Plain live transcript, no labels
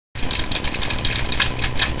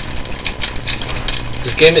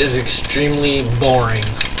This game is extremely boring.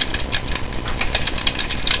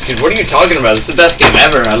 Dude, what are you talking about? This is the best game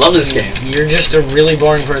ever. I love this game. You're just a really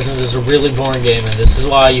boring person. This is a really boring game, and this is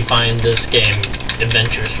why you find this game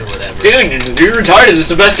adventurous or whatever. Dude, you're retarded. This is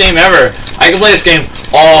the best game ever. I can play this game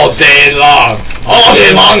all day long. All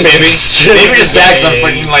day long, baby. Maybe just Zach's I'm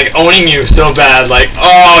freaking like owning you so bad. Like,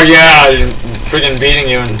 oh yeah, freaking beating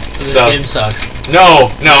you and This stuff. game sucks. No.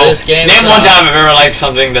 This game Name one sucks. time I've ever liked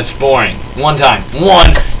something that's boring. One time.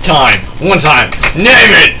 One time.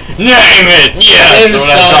 Name it. Name it. Yes. Game That's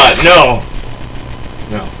what I sucks. thought.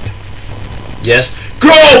 No. Yes.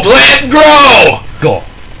 Grow, plant, grow. Go.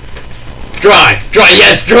 Dry,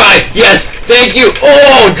 yes, dry, yes, thank you.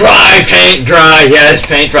 Oh, dry, paint, dry, yes,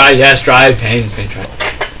 paint, dry, yes, dry, paint, dry.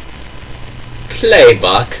 Play,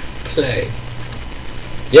 Buck, play.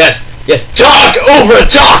 Yes, talk, over,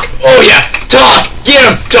 talk, oh yeah, talk, get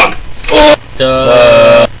him, talk.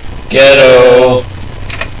 Oh. Ghetto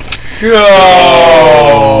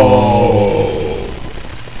Show.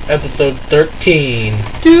 Episode 13.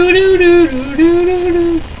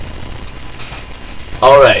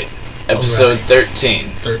 Alright, episode 13.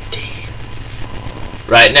 13.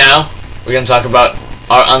 Right now, we're going to talk about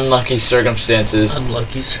our unlucky circumstances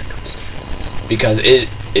Unlucky circumstances. because it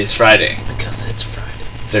is Friday. Because it's Friday.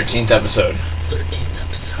 13th episode. 13th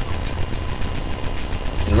episode.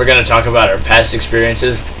 And we're going to talk about our past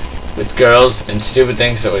experiences with girls and stupid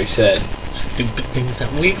things that we've said. Stupid things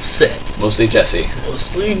that we've said. Mostly Jesse.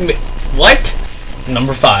 Mostly me. What?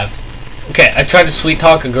 Number 5. Okay, I tried to sweet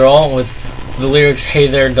talk a girl with the lyrics, "Hey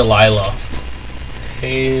there, Delilah."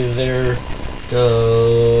 Hey there,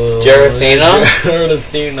 Gerathina?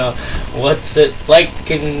 Gerathina. What's it like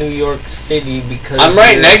in New York City? Because I'm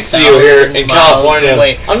right you're next to you here in 1,000 miles California.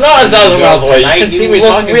 away. I'm not 1,000 miles away. You Tonight, can see me look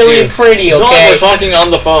talking really to you. pretty, It's not like okay? we're talking on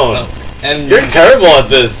the phone. And You're terrible at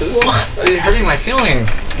this. You're hurting my feelings.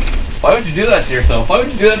 Why would you do that to yourself? Why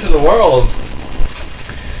would you do that to the world?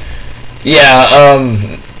 Yeah,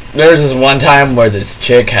 there was this one time where this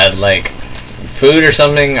chick had, like, food or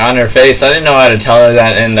something on her face. I didn't know how to tell her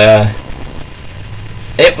that, and,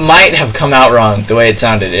 it might have come out wrong, the way it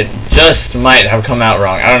sounded. It just might have come out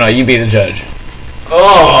wrong. I don't know, you be the judge.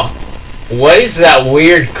 Oh! What is that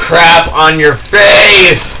weird crap on your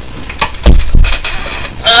face?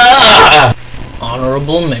 Ah!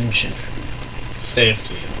 honorable mention.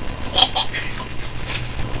 Safety.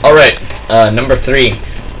 Alright, number 3.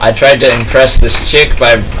 I tried to impress this chick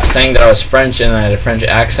by saying that I was French and I had a French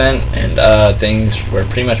accent, and things were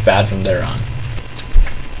pretty much bad from there on.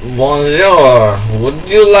 Bonjour, would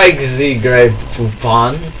you like the grape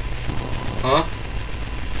poupon? Huh?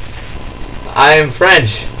 I am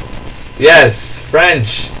French. Yes,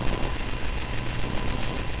 French.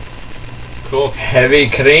 Cool. Heavy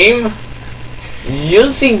cream? You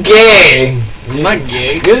the gay. I'm not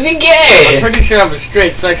gay. You the gay. I'm pretty sure I have a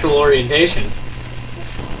straight sexual orientation.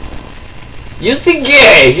 You the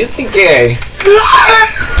gay. You the gay.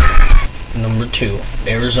 Number 2,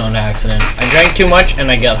 Arizona accident. I drank too much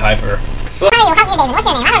and I got hyper. Hi, what's your name? What's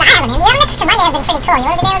your name? I don't know. I have a name. Do you have a name? 'Cause my name has been pretty cool. You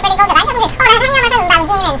know what the name was pretty cool? 'Cause I just was, oh, that's my friend Babs Jean and Annie and all my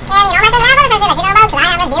friends. I have other friends that you know about 'cause I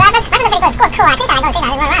have friends. Do you have friends? My friends are pretty cool. It's cool. I think I go to that.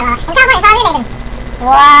 In California, it's all you, Nathan.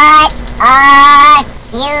 What are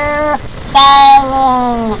you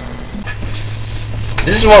saying?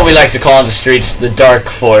 This is what we like to call on the streets the dark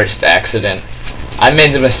forest accident. I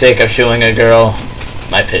made the mistake of showing a girl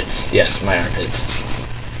my pits. Yes, my armpits.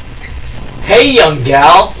 Hey, young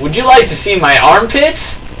gal, would you like to see my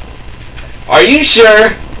armpits? Are you sure?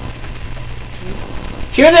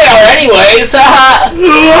 Here they are anyways. I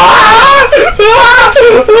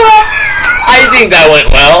think that went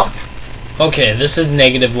well. Okay, this is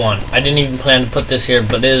 -1. I didn't even plan to put this here,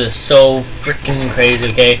 but it is so freaking crazy,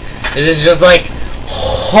 okay? It is just like,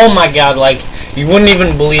 oh my god, like, you wouldn't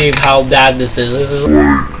even believe how bad this is. This is...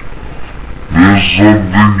 There's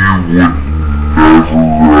something you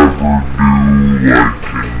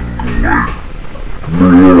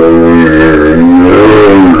would never ever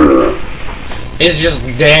do, It's just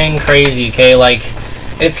dang crazy, okay? Like,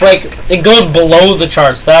 it's like, it goes below the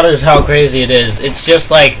charts. That is how crazy it is. It's just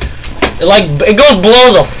like, it goes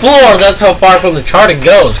below the floor. That's how far from the chart it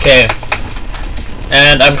goes, okay?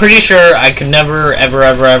 And I'm pretty sure I could never, ever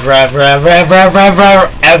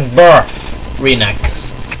reenact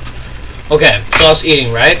this. Okay, so I was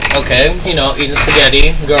eating, right? Okay, you know, eating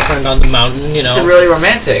spaghetti, girlfriend on the mountain, you know. It's really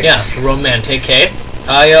romantic. Yes, romantic, okay?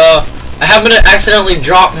 I happened to accidentally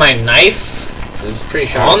drop my knife This is pretty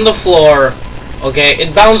sharp. on the floor, okay?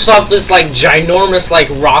 It bounced off this, like, ginormous, like,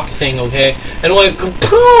 rock thing, okay? And went,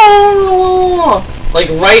 like,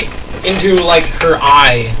 right into, like, her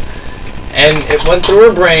eye. And it went through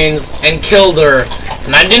her brains and killed her.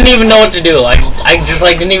 And I didn't even know what to do. Like, I just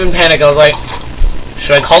like didn't even panic. I was like,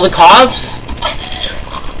 should I call the cops?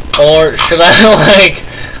 Or should I like,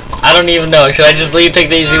 I don't even know. Should I just leave, take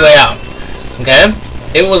the easy way out? Okay?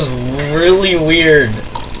 It was really weird.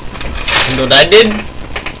 You know what I did?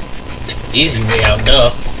 Took the easy way out,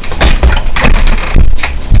 duh.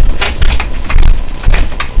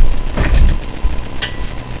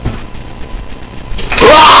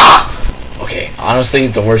 Okay, honestly,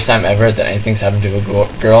 the worst time ever that anything's happened to a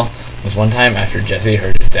girl was one time after Jesse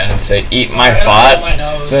heard his dad say, "Eat my fart."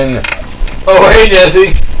 Then, oh hey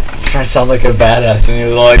Jesse, trying to sound like a badass, and he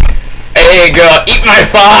was like, "Hey girl, eat my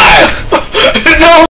fart." No.